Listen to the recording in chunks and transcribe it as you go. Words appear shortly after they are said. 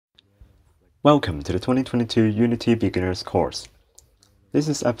Welcome to the 2022 Unity Beginners course. This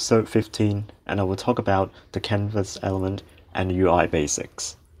is episode 15 and I will talk about the canvas element and UI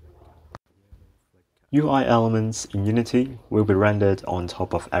basics. UI elements in Unity will be rendered on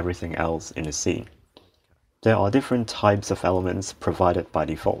top of everything else in the scene. There are different types of elements provided by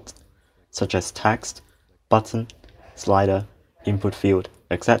default, such as text, button, slider, input field,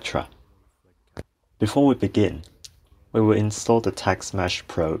 etc. Before we begin, we will install the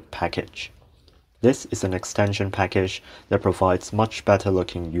TextMeshPro Package. This is an extension package that provides much better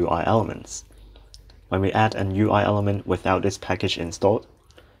looking UI elements. When we add an UI element without this package installed,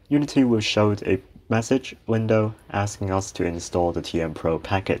 Unity will show a message window asking us to install the TMPro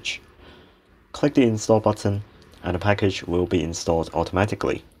package. Click the install button and the package will be installed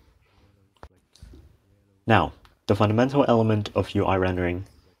automatically. Now, the fundamental element of UI rendering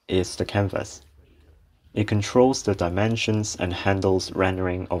is the canvas. It controls the dimensions and handles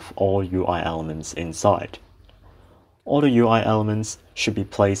rendering of all UI elements inside. All the UI elements should be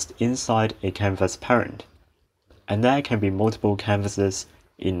placed inside a canvas parent, and there can be multiple canvases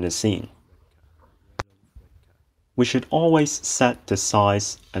in the scene. We should always set the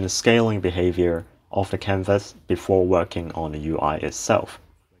size and the scaling behavior of the canvas before working on the UI itself.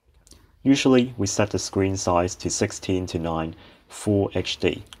 Usually, we set the screen size to 16:9 Full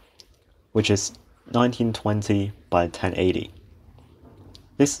HD, which is 1920 by 1080.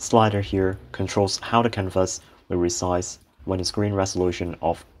 This slider here controls how the canvas will resize when the screen resolution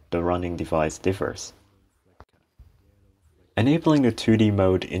of the running device differs. Enabling the 2D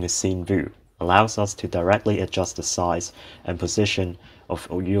mode in the scene view allows us to directly adjust the size and position of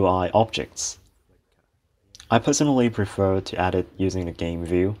UI objects. I personally prefer to add it using the game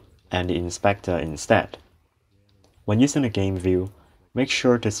view and the inspector instead. When using the game view, make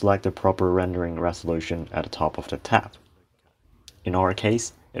sure to select the proper rendering resolution at the top of the tab. In our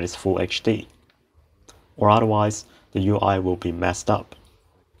case, it is Full HD, or otherwise the UI will be messed up.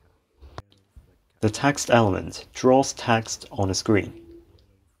 The text element draws text on the screen.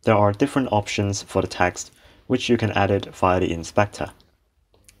 There are different options for the text which you can edit via the inspector.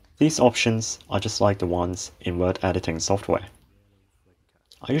 These options are just like the ones in word editing software.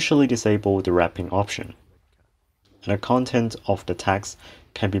 I usually disable the wrapping option, and the content of the text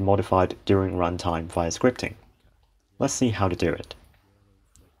can be modified during runtime via scripting. Let's see how to do it.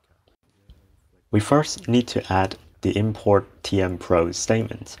 We first need to add the import TMPro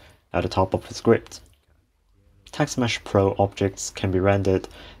statement at the top of the script. TextMeshPro objects can be rendered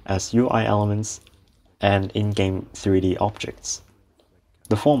as UI elements and in-game 3D objects.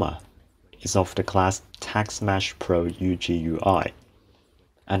 The former is of the class TextMeshPro UGUI,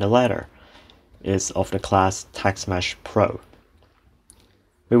 and the latter is of the class TextMeshPro.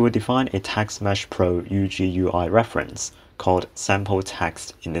 We will define a TextMeshPro UGUI reference called sample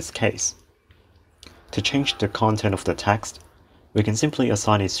text in this case. To change the content of the text, we can simply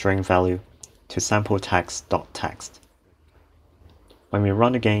assign a string value to sampleText.text. When we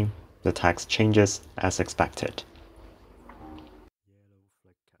run the game, the text changes as expected.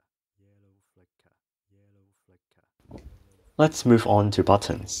 Let's move on to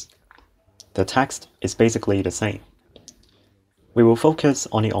buttons. The text is basically the same. We will focus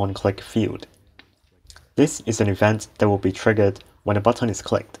on the onClick field. This is an event that will be triggered when a button is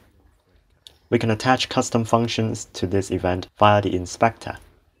clicked. We can attach custom functions to this event via the inspector.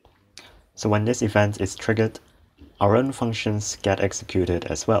 So when this event is triggered, our own functions get executed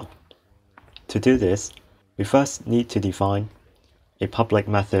as well. To do this, we first need to define a public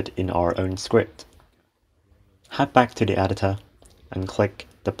method in our own script. Head back to the editor and click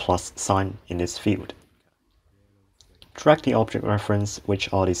the plus sign in this field. Drag the object reference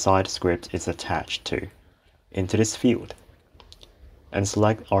which our desired script is attached to into this field, and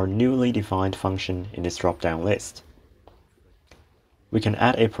select our newly defined function in this drop-down list. We can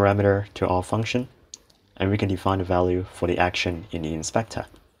add a parameter to our function, and we can define the value for the action in the inspector.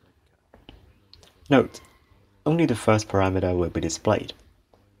 Note, only the first parameter will be displayed,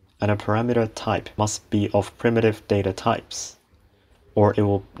 and a parameter type must be of primitive data types, or it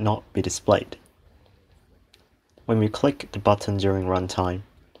will not be displayed. When we click the button during runtime,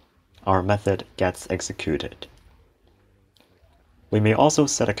 our method gets executed. We may also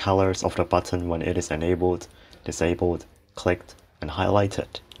set the colors of the button when it is enabled, disabled, clicked, and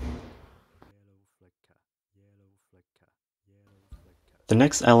highlighted. The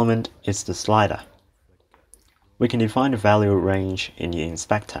next element is the slider. We can define the value range in the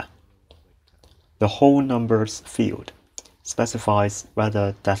inspector. The whole numbers field specifies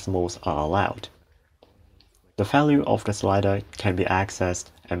whether decimals are allowed. The value of the slider can be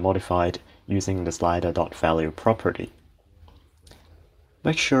accessed and modified using the slider.value property.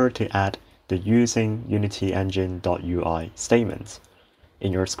 Make sure to add the using Unity engine.ui statement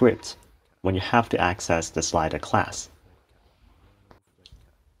in your script when you have to access the slider class.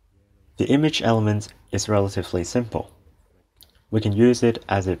 The image element is relatively simple. We can use it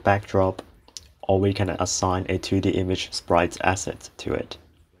as a backdrop, or we can assign a 2D image sprite asset to it.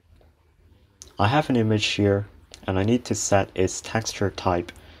 I have an image here, and I need to set its texture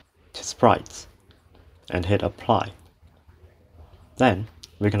type to sprites, and hit apply. Then,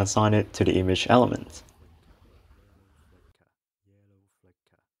 we can assign it to the image element.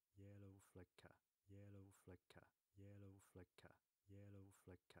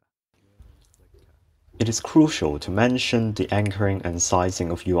 It is crucial to mention the anchoring and sizing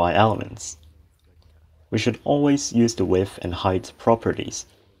of UI elements. We should always use the width and height properties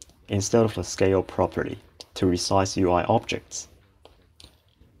instead of the scale property to resize UI objects.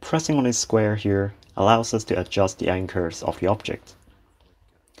 Pressing on a square here allows us to adjust the anchors of the object.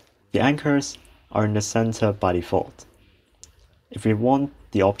 The anchors are in the center by default. If we want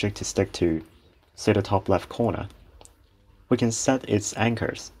the object to stick to, say, the top left corner, we can set its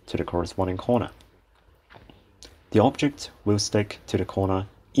anchors to the corresponding corner. The object will stick to the corner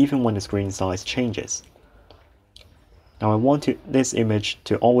even when the screen size changes. Now I want this image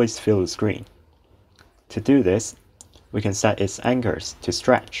to always fill the screen. To do this, we can set its anchors to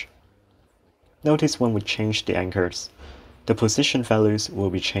stretch. Notice when we change the anchors, the position values will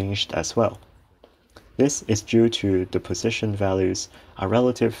be changed as well. This is due to the position values are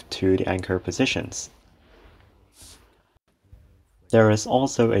relative to the anchor positions. There is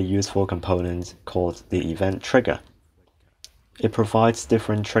also a useful component called the event trigger. It provides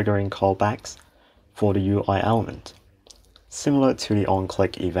different triggering callbacks for the UI element, similar to the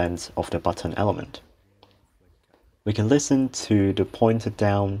on-click event of the button element. We can listen to the pointer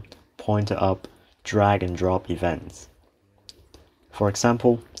down, pointer up, drag and drop events. For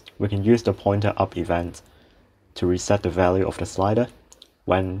example, we can use the pointer up event to reset the value of the slider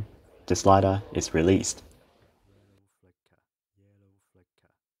when the slider is released.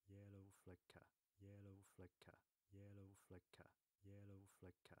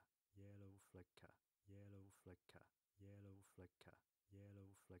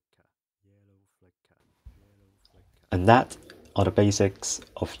 And that are the basics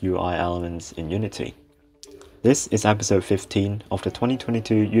of UI elements in Unity. This is episode 15 of the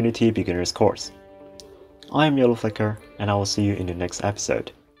 2022 Unity Beginners course. I am Yeahlowflicker, and I will see you in the next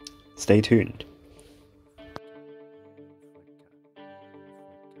episode. Stay tuned.